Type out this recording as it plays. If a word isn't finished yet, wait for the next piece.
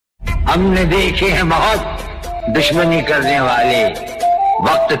हमने देखे हैं बहुत दुश्मनी करने वाले,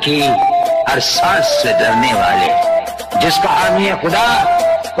 वक्त की हर सांस से डरने वाले। जिसका हामी है खुदा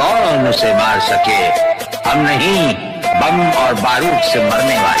कौन उसे मार सके, हम नहीं बम और बारूद से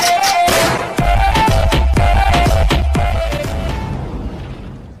मरने वाले।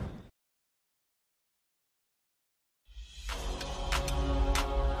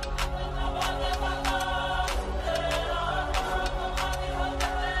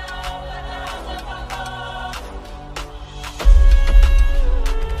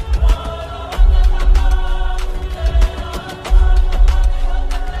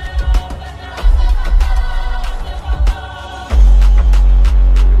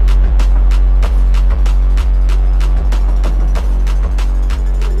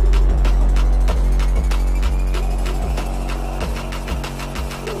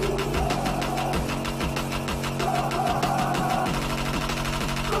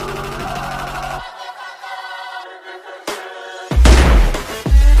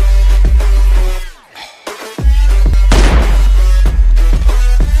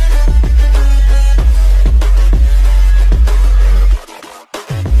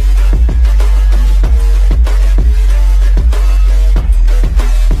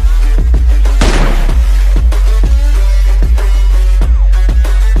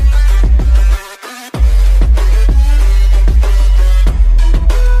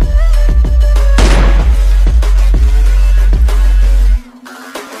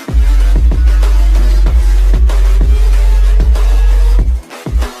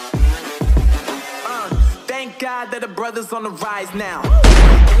 That the brothers on the rise now.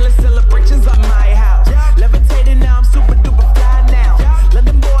 Endless celebrations at my house. Levitating now, I'm super duper fly now.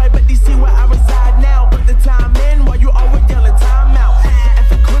 London boy, but they see where I reside now. Put the time in while you always yelling time out. And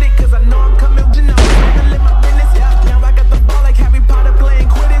for quit it, cause I know I'm coming. You know, I'm gonna live my business. Now I got the ball like Harry Potter playing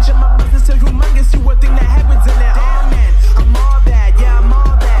Quidditch. And my business so humongous, you would think that happens in there. Oh man, I'm all that, yeah, I'm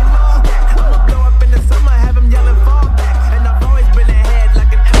all that. I'ma blow up in the summer, have them yelling fall back. And I've always been ahead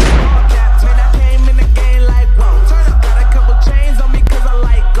like an epic ball cap. Man, I came in the game like whoa. Got a couple chains on me cause I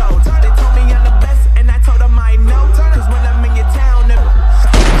like gold. They told me I'm the best and I told them I know. Cause when I'm in your town,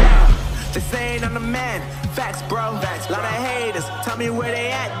 they saying I'm the man. Facts, bro. Facts, lot of haters. Tell me where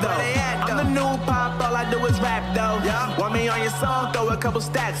they at though. I'm the new pop, all I do is rap though. Want me on your song, throw a couple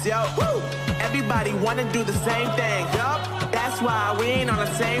stacks, yo. Woo. Everybody wanna do the same thing. That's why we ain't on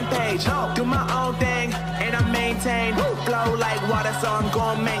the same page. Do my own thing and I maintain. Flow like water, so I'm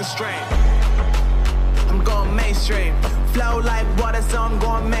going mainstream. I'm going mainstream. Flow like water, so I'm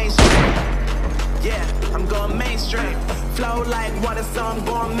going mainstream. Yeah, I'm going mainstream. Flow like water, so I'm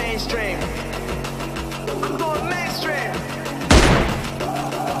going mainstream. I'm going mainstream.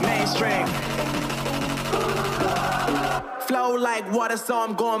 Mainstream. Flow like water, so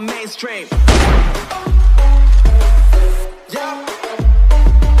I'm going mainstream. Yeah.